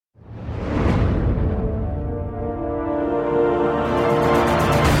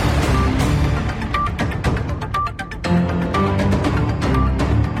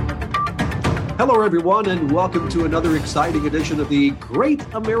Hello, everyone, and welcome to another exciting edition of the Great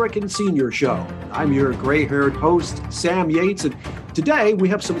American Senior Show. I'm your gray-haired host, Sam Yates, and today we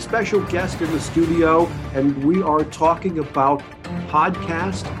have some special guests in the studio, and we are talking about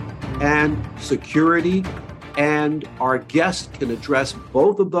podcast and security, and our guest can address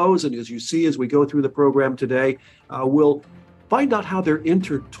both of those. And as you see, as we go through the program today, we'll find out how they're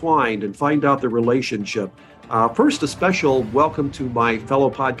intertwined and find out the relationship. First, a special welcome to my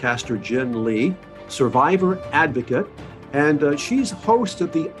fellow podcaster, Jen Lee, survivor advocate, and she's host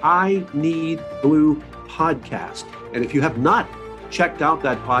of the I Need Blue podcast. And if you have not checked out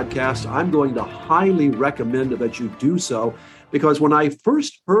that podcast, I'm going to highly recommend that you do so, because when I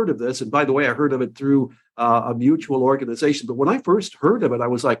first heard of this, and by the way, I heard of it through a mutual organization, but when I first heard of it, I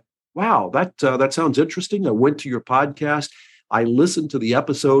was like, wow, that sounds interesting. I went to your podcast. I listened to the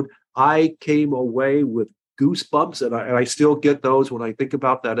episode. I came away with goosebumps, and I still get those when I think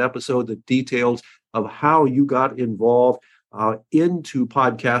about that episode, the details of how you got involved into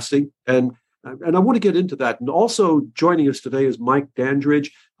podcasting. And I want to get into that. And also joining us today is Mike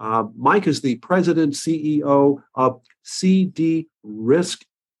Dandridge. Mike is the president, CEO of CD Risk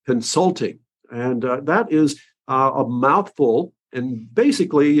Consulting. And that is a mouthful. And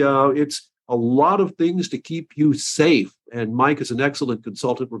basically, it's a lot of things to keep you safe. And Mike is an excellent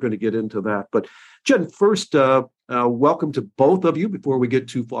consultant. We're going to get into that. But Jen, first, welcome to both of you before we get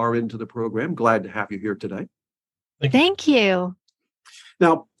too far into the program. Glad to have you here today. Thank you.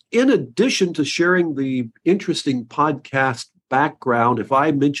 Now, in addition to sharing the interesting podcast background, if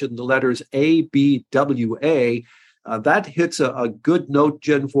I mention the letters ABWA, that hits a good note,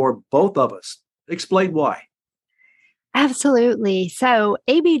 Jen, for both of us. Explain why. Absolutely. So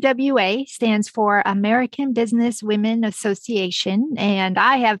ABWA stands for American Business Women Association, and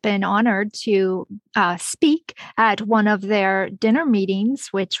I have been honored to speak at one of their dinner meetings,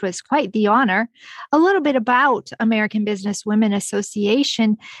 which was quite the honor. A little bit about American Business Women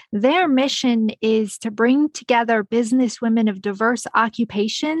Association. Their mission is to bring together business women of diverse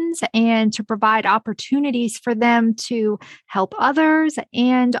occupations and to provide opportunities for them to help others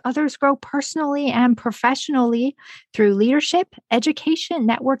and others grow personally and professionally through leadership, education,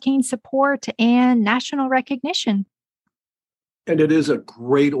 networking, support, and national recognition. And it is a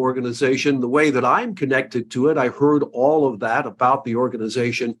great organization. The way that I'm connected to it, I heard all of that about the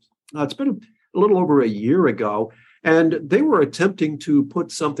organization. It's been a little over a year ago, and they were attempting to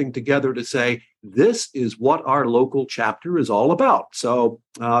put something together to say, this is what our local chapter is all about. So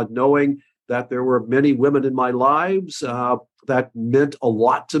knowing that there were many women in my lives that meant a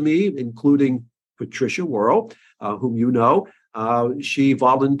lot to me, including Patricia Worrell, whom you know, she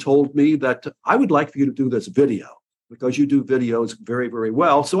volunteered me that I would like for you to do this video because you do videos very, very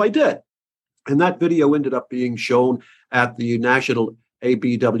well. So I did. And that video ended up being shown at the National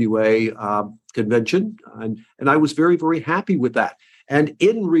ABWA convention. And I was very, very happy with that. And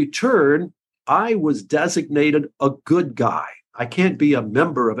in return, I was designated a good guy. I can't be a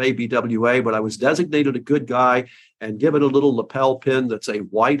member of ABWA, but I was designated a good guy and given a little lapel pin that's a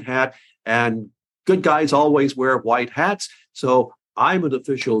white hat. And good guys always wear white hats. So I'm an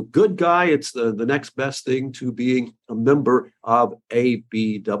official good guy. It's the next best thing to being a member of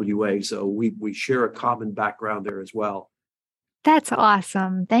ABWA. So we share a common background there as well. That's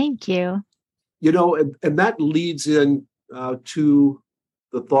awesome. Thank you. You know, and that leads in to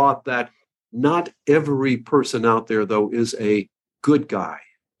the thought that not every person out there, though, is a good guy.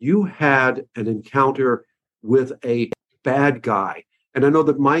 You had an encounter with a bad guy. And I know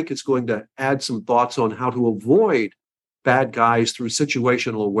that Mike is going to add some thoughts on how to avoid bad guys through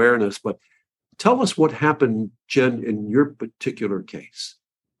situational awareness. But tell us what happened, Jen, in your particular case.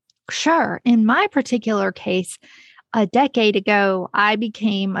 Sure. In my particular case, a decade ago, I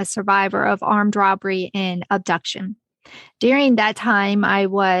became a survivor of armed robbery and abduction. During that time, I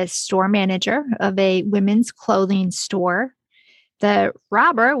was store manager of a women's clothing store. The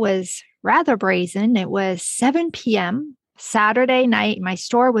robber was rather brazen. It was 7 p.m. Saturday night. My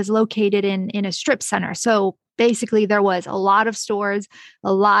store was located in a strip center. So basically there was a lot of stores,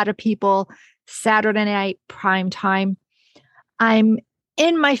 a lot of people, Saturday night, prime time. I'm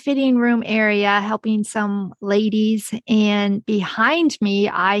in my fitting room area helping some ladies, and behind me,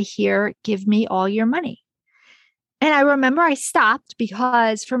 I hear, "Give me all your money." And I remember I stopped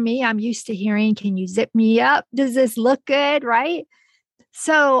because for me, I'm used to hearing, "Can you zip me up? Does this look good?" Right?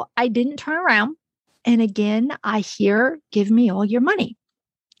 So I didn't turn around. And again, I hear, "Give me all your money."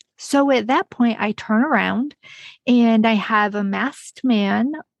 So at that point, I turn around and I have a masked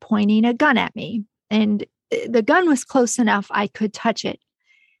man pointing a gun at me. And the gun was close enough I could touch it.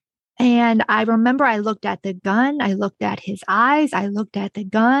 And I remember I looked at the gun, I looked at his eyes, I looked at the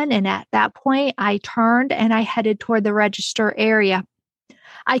gun. And at that point, I turned and I headed toward the register area.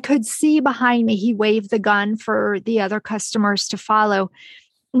 I could see behind me, he waved the gun for the other customers to follow.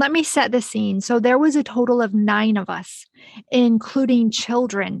 Let me set the scene. So there was a total of 9 of us, including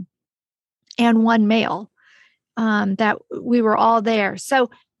children and one male, that we were all there. So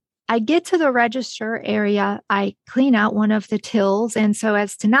I get to the register area. I clean out one of the tills. And so,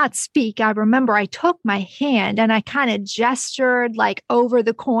 as to not speak, I remember I took my hand and I kind of gestured like over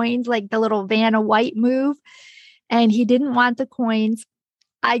the coins, like the little Vanna White move. And he didn't want the coins.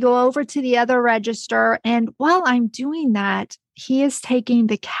 I go over to the other register. And while I'm doing that, he is taking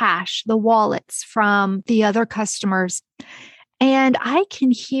the cash, the wallets from the other customers. And I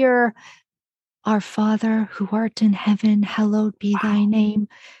can hear, "Our Father who art in heaven, hallowed be thy name."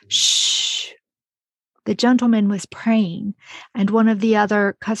 Shh. The gentleman was praying, and one of the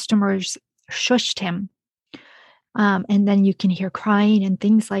other customers shushed him. And then you can hear crying and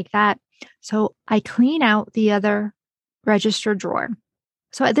things like that. So I clean out the other register drawer.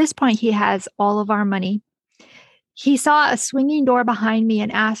 So at this point, he has all of our money. He saw a swinging door behind me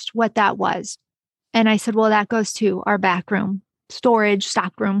and asked what that was. And I said, "Well, that goes to our back room, storage,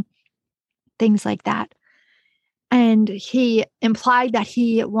 stock room, things like that." And he implied that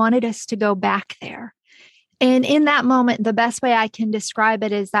he wanted us to go back there. And in that moment, the best way I can describe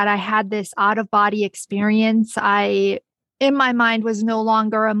it is that I had this out of body experience. In my mind, was no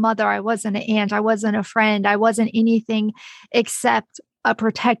longer a mother. I wasn't an aunt. I wasn't a friend. I wasn't anything except a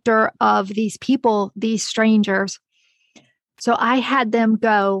protector of these people, these strangers. So I had them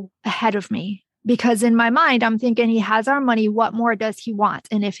go ahead of me, because in my mind, I'm thinking, he has our money. What more does he want?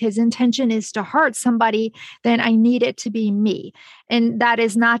 And if his intention is to hurt somebody, then I need it to be me. And that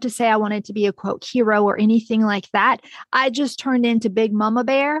is not to say I wanted to be a quote hero or anything like that. I just turned into Big Mama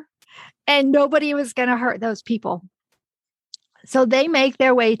Bear, and nobody was going to hurt those people. So they make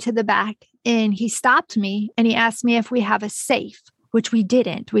their way to the back, and he stopped me and he asked me if we have a safe, which we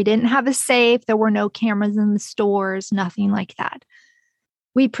didn't. We didn't have a safe. There were no cameras in the stores, nothing like that.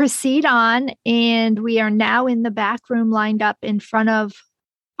 We proceed on, and we are now in the back room lined up in front of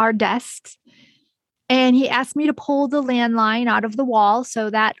our desks. And he asked me to pull the landline out of the wall. So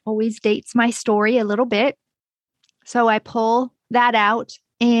that always dates my story a little bit. So I pull that out,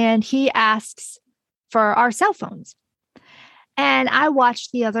 and he asks for our cell phones. And I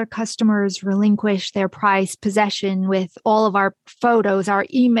watched the other customers relinquish their prized possession with all of our photos, our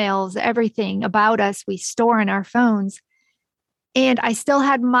emails, everything about us we store in our phones. And I still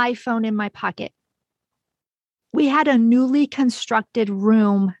had my phone in my pocket. We had a newly constructed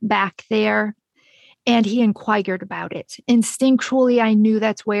room back there, and he inquired about it. Instinctually, I knew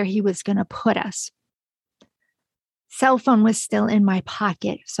that's where he was going to put us. Cell phone was still in my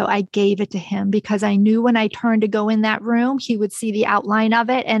pocket, so I gave it to him because I knew when I turned to go in that room, he would see the outline of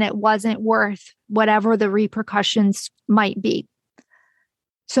it, and it wasn't worth whatever the repercussions might be.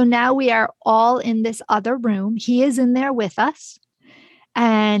 So now we are all in this other room. He is in there with us,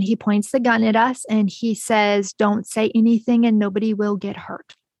 and he points the gun at us, and he says, "Don't say anything and nobody will get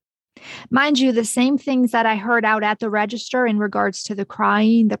hurt." Mind you, the same things that I heard out at the register in regards to the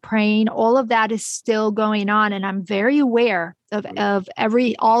crying, the praying, all of that is still going on. And I'm very aware of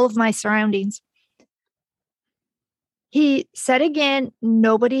all of my surroundings. He said again,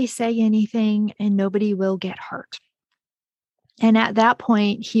 "Nobody say anything and nobody will get hurt." And at that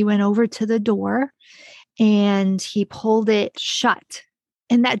point, he went over to the door and he pulled it shut.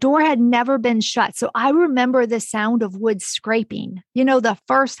 And that door had never been shut. So I remember the sound of wood scraping. You know, the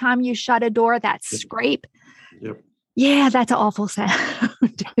first time you shut a door, that scrape. Yep. Yeah, that's an awful sound.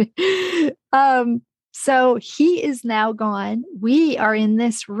 So he is now gone. We are in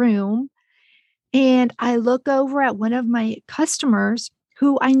this room. And I look over at one of my customers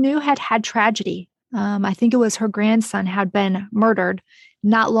who I knew had had tragedy. I think it was her grandson had been murdered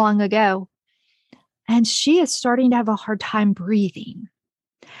not long ago. And she is starting to have a hard time breathing.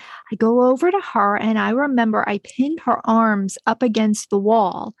 I go over to her, and I remember I pinned her arms up against the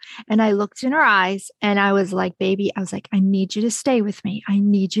wall, and I looked in her eyes, and I was like, "Baby," I was like, "I need you to stay with me. I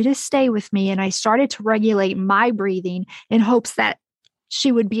need you to stay with me." And I started to regulate my breathing in hopes that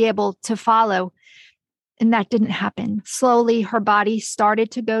she would be able to follow. And that didn't happen. Slowly, her body started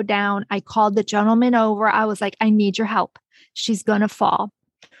to go down. I called the gentleman over. I was like, "I need your help. She's going to fall."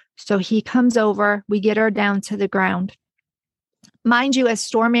 So he comes over. We get her down to the ground. Mind you, as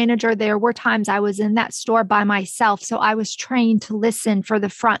store manager, there were times I was in that store by myself. So I was trained to listen for the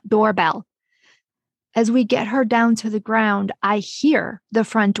front doorbell. As we get her down to the ground, I hear the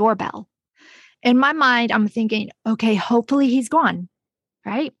front doorbell. In my mind, I'm thinking, okay, hopefully he's gone,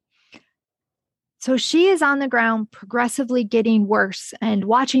 right? So she is on the ground, progressively getting worse. And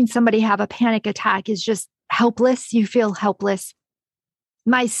watching somebody have a panic attack is just helpless. You feel helpless.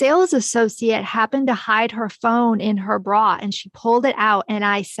 My sales associate happened to hide her phone in her bra and she pulled it out. And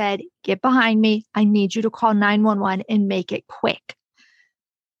I said, "Get behind me. I need you to call 911 and make it quick."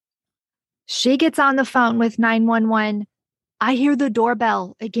 She gets on the phone with 911. I hear the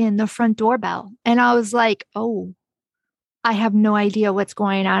doorbell again, the front doorbell. And I was like, oh, I have no idea what's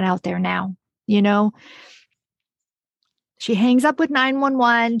going on out there now. You know, she hangs up with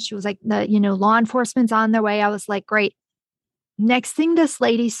 911. She was like, law enforcement's on their way. I was like, great. Next thing, this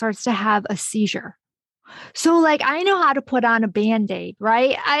lady starts to have a seizure. So like, I know how to put on a Band-Aid,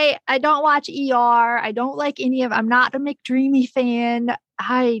 right? I don't watch ER. I don't like I'm not a McDreamy fan.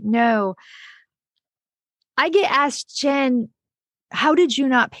 I know. I get asked, "Jen, how did you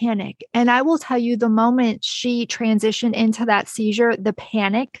not panic?" And I will tell you, the moment she transitioned into that seizure, the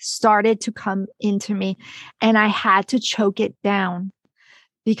panic started to come into me and I had to choke it down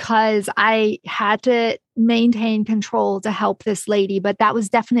because I had to maintain control to help this lady. But that was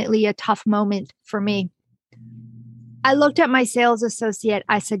definitely a tough moment for me. I looked at my sales associate.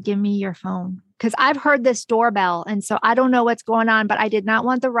 I said, "Give me your phone." Because I've heard this doorbell. And so I don't know what's going on, but I did not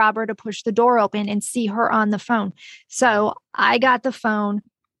want the robber to push the door open and see her on the phone. So I got the phone.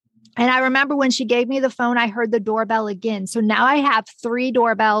 And I remember when she gave me the phone, I heard the doorbell again. So now I have 3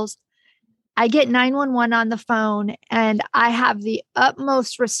 doorbells. I get 911 on the phone, and I have the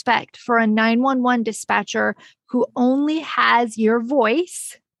utmost respect for a 911 dispatcher who only has your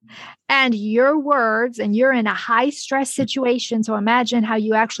voice and your words, and you're in a high stress situation. So imagine how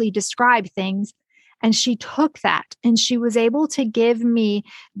you actually describe things. And she took that and she was able to give me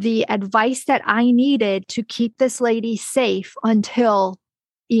the advice that I needed to keep this lady safe until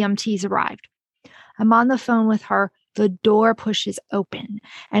EMTs arrived. I'm on the phone with her. The door pushes open.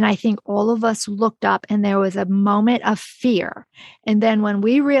 And I think all of us looked up and there was a moment of fear. And then when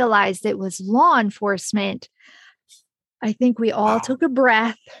we realized it was law enforcement, I think we all took a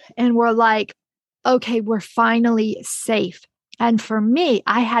breath and were like, okay, we're finally safe. And for me,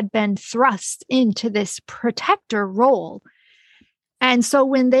 I had been thrust into this protector role. And so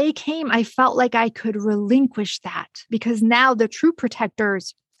when they came, I felt like I could relinquish that because now the true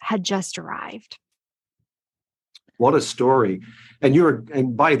protectors had just arrived. What a story.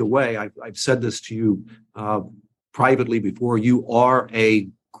 And by the way, I've said this to you privately before, you are a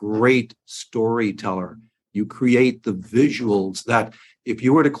great storyteller. You create the visuals that if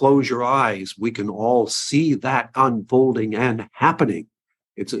you were to close your eyes, we can all see that unfolding and happening.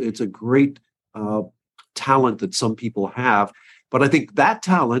 It's a great talent that some people have. But I think that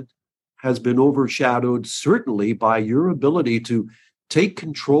talent has been overshadowed certainly by your ability to take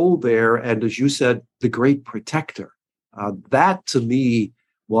control there. And as you said, the great protector. That to me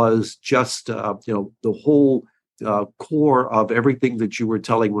was just, the whole core of everything that you were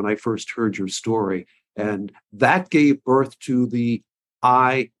telling when I first heard your story. And that gave birth to the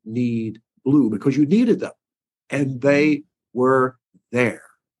I Need Blue because you needed them and they were there.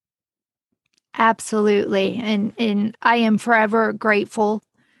 Absolutely. And I am forever grateful.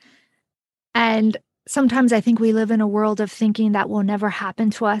 And sometimes I think we live in a world of thinking that will never happen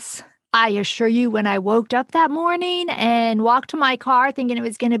to us. I assure you, when I woke up that morning and walked to my car thinking it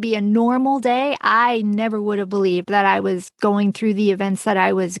was going to be a normal day, I never would have believed that I was going through the events that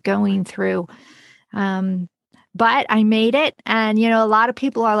I was going through. But I made it. And, a lot of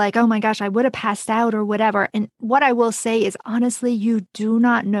people are like, oh my gosh, I would have passed out or whatever. And what I will say is, honestly, you do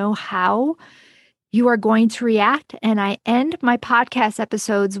not know how you are going to react. And I end my podcast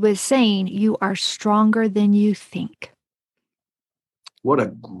episodes with saying, you are stronger than you think. What a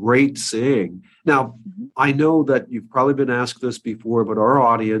great saying. Now, I know that you've probably been asked this before, but our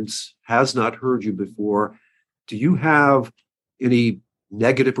audience has not heard you before. Do you have any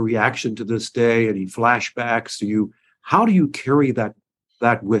negative reaction to this day? Any flashbacks? How do you carry that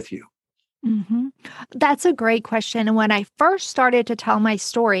with you? Mm-hmm. That's a great question. And when I first started to tell my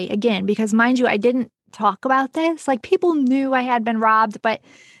story, again, because mind you, I didn't talk about this, like people knew I had been robbed, but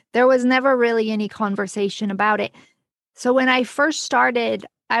there was never really any conversation about it. So when I first started,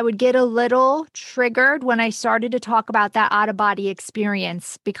 I would get a little triggered when I started to talk about that out-of-body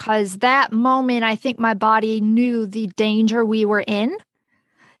experience, because that moment, I think my body knew the danger we were in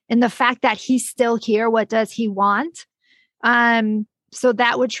and the fact that he's still here. What does he want? So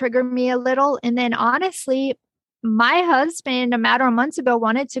that would trigger me a little. And then honestly, my husband, a matter of months ago,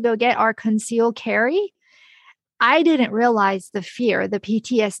 wanted to go get our concealed carry. I didn't realize the fear, the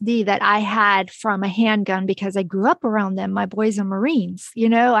PTSD that I had from a handgun because I grew up around them. My boys are Marines.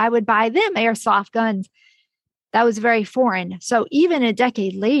 I would buy them airsoft guns. That was very foreign. So even a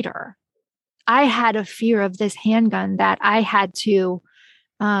decade later, I had a fear of this handgun that I had to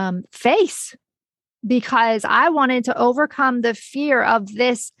face because I wanted to overcome the fear of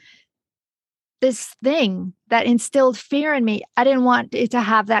this thing that instilled fear in me. I didn't want it to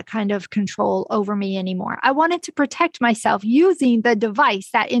have that kind of control over me anymore. I wanted to protect myself using the device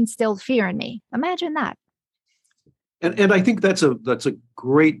that instilled fear in me. Imagine that. And I think that's a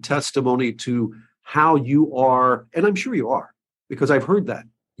great testimony to how you are, and I'm sure you are, because I've heard that.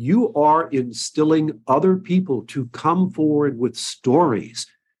 You are instilling other people to come forward with stories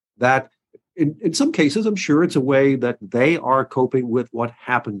that in some cases, I'm sure it's a way that they are coping with what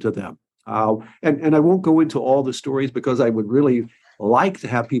happened to them. And I won't go into all the stories because I would really like to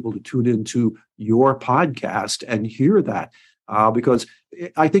have people to tune into your podcast and hear that because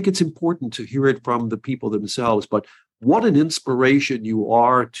I think it's important to hear it from the people themselves. But what an inspiration you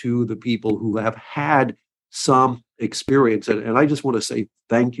are to the people who have had some experience. And I just want to say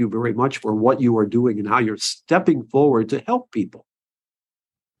thank you very much for what you are doing and how you're stepping forward to help people.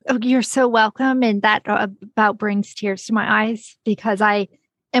 Oh, you're so welcome. And that about brings tears to my eyes because I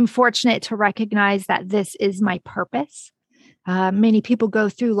am fortunate to recognize that this is my purpose. Many people go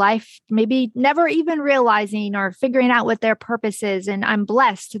through life maybe never even realizing or figuring out what their purpose is. And I'm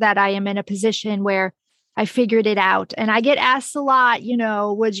blessed that I am in a position where I figured it out. And I get asked a lot,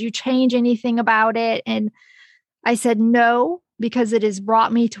 would you change anything about it? And I said no, because it has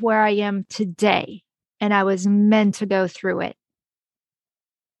brought me to where I am today. And I was meant to go through it.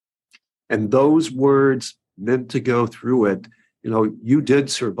 And those words, meant to go through it, you did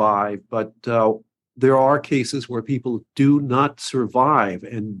survive, but there are cases where people do not survive.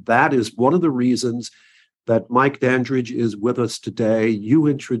 And that is one of the reasons that Mike Dandridge is with us today. You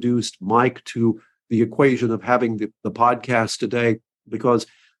introduced Mike to the equation of having the podcast today because,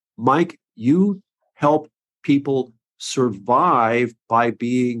 Mike, you help people survive by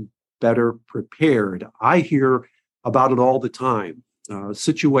being better prepared. I hear about it all the time,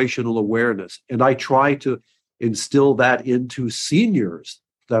 situational awareness. And I try to instill that into seniors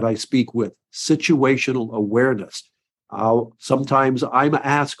that I speak with, situational awareness. Sometimes I'm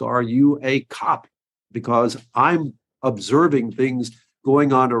asked, are you a cop? Because I'm observing things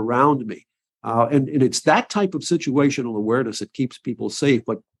going on around me. And it's that type of situational awareness that keeps people safe.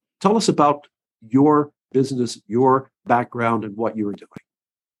 But tell us about your business, your background, and what you're doing.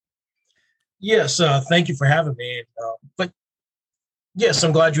 Yes, thank you for having me. But yes,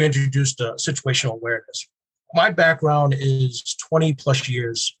 I'm glad you introduced situational awareness. My background is 20 plus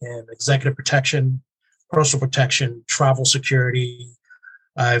years in executive protection, personal protection, travel security.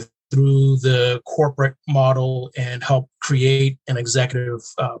 I've through the corporate model and helped create an executive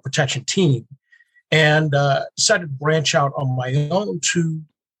protection team, and decided to branch out on my own to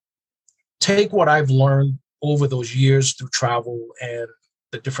take what I've learned over those years through travel and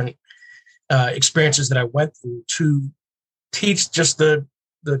the different experiences that I went through to teach just the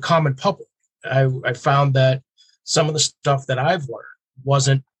common public. I found that some of the stuff that I've learned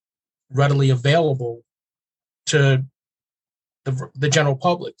wasn't readily available to the general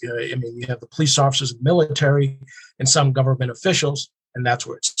public. I mean, you have the police officers, military, and some government officials, and that's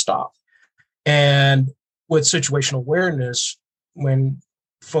where it stopped. And with situational awareness, when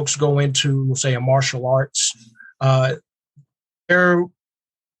folks go into, say, a martial arts, they're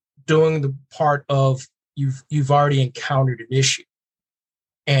doing the part of you've already encountered an issue.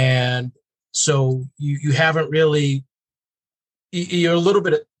 And so you haven't really, you're a little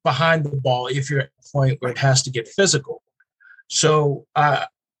bit behind the ball if you're at a point where it has to get physical. So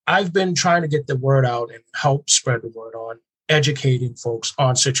I've been trying to get the word out and help spread the word on educating folks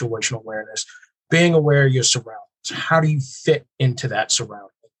on situational awareness, being aware of your surroundings. How do you fit into that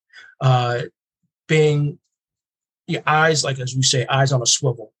surrounding? Being your eyes, like as we say, eyes on a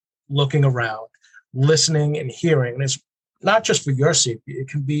swivel, looking around, listening and hearing. And it's not just for your safety. It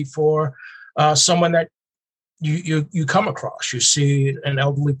can be for someone that you come across. You see an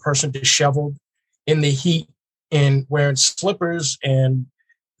elderly person disheveled in the heat and wearing slippers, and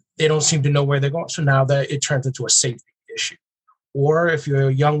they don't seem to know where they're going. So now that it turns into a safety issue. Or if you're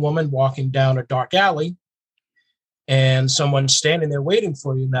a young woman walking down a dark alley and someone's standing there waiting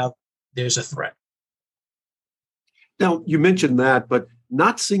for you, now there's a threat. Now, you mentioned that, but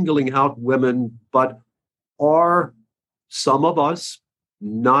not singling out women, but are some of us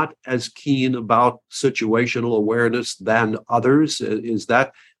not as keen about situational awareness than others? Is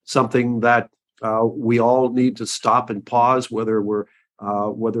that something that we all need to stop and pause, whether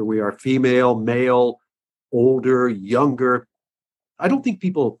we are female, male, older, younger? I don't think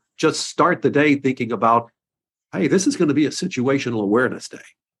people just start the day thinking about, hey, this is going to be a situational awareness day.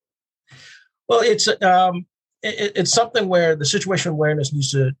 Well, it's something where the situational awareness needs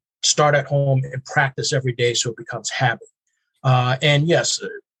to start at home and practice every day so it becomes habit. And yes,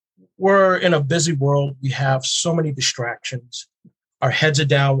 we're in a busy world. We have so many distractions. Our heads are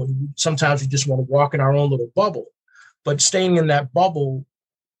down. Sometimes we just want to walk in our own little bubble. But staying in that bubble,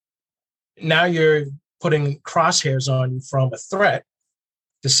 now you're putting crosshairs on you from a threat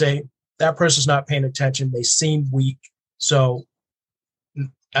to say that person's not paying attention. They seem weak. So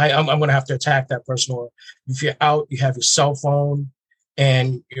I'm going to have to attack that person. Or if you're out, you have your cell phone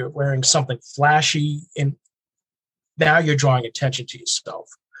and you're wearing something flashy, and now you're drawing attention to yourself.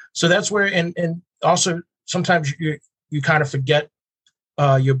 So that's where, and also sometimes you kind of forget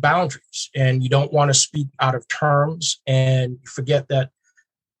your boundaries, and you don't want to speak out of terms, and you forget that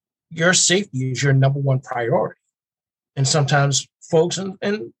your safety is your number one priority. And sometimes folks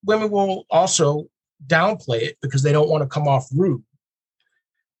and women will also downplay it because they don't want to come off rude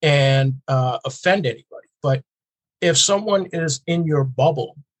and offend anybody. But if someone is in your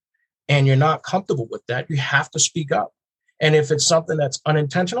bubble and you're not comfortable with that, you have to speak up. And if it's something that's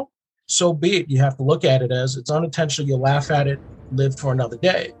unintentional, so be it. You have to look at it as it's unintentional. You laugh at it, live for another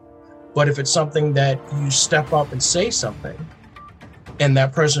day. But if it's something that you step up and say something, and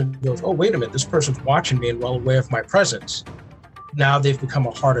that person goes, oh, wait a minute, this person's watching me and well aware of my presence. Now they've become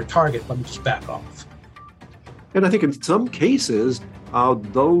a harder target. Let me just back off. And I think in some cases,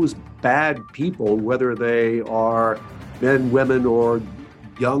 those bad people, whether they are men, women, or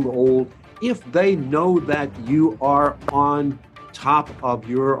young, old, if they know that you are on top of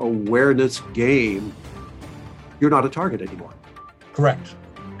your awareness game, you're not a target anymore. Correct.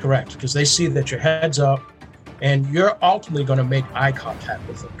 Because they see that your head's up, and you're ultimately going to make eye contact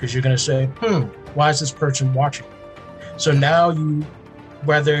with them because you're going to say, why is this person watching? So now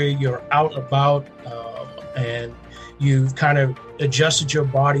whether you're out and about and you've kind of adjusted your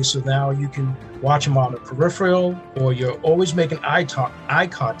body so now you can watch them on the peripheral, or you're always making eye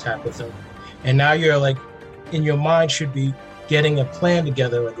contact with them. And now you're like, in your mind should be getting a plan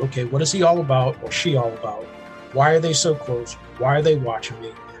together. Like, okay, what is he all about or she all about? Why are they so close? Why are they watching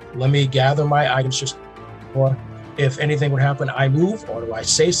me? Let me gather my items or if anything would happen, I move, or do I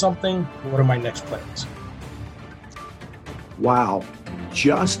say something? What are my next plans? Wow.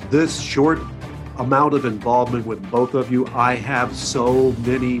 Just this short amount of involvement with both of you, I have so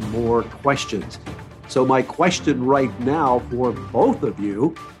many more questions. So my question right now for both of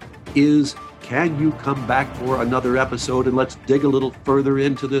you is, can you come back for another episode and let's dig a little further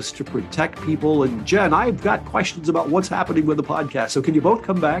into this to protect people? And Jen, I've got questions about what's happening with the podcast. So can you both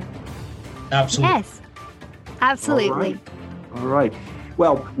come back? Absolutely. Yes. Absolutely. All right.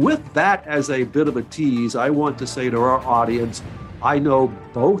 Well, with that as a bit of a tease, I want to say to our audience, I know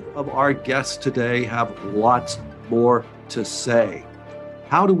both of our guests today have lots more to say.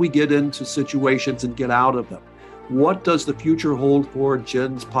 How do we get into situations and get out of them? What does the future hold for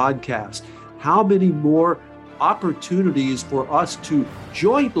Jen's podcast? How many more opportunities for us to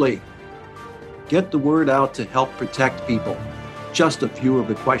jointly get the word out to help protect people? Just a few of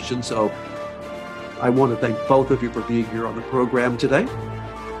the questions. So I want to thank both of you for being here on the program today.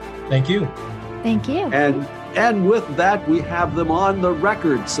 Thank you. Thank you. And with that, we have them on the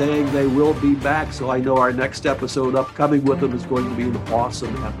record saying they will be back. So I know our next episode upcoming with them is going to be an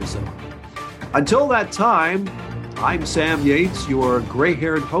awesome episode. Until that time, I'm Sam Yates, your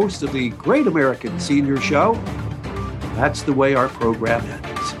gray-haired host of the Great American Senior Show. That's the way our program ends.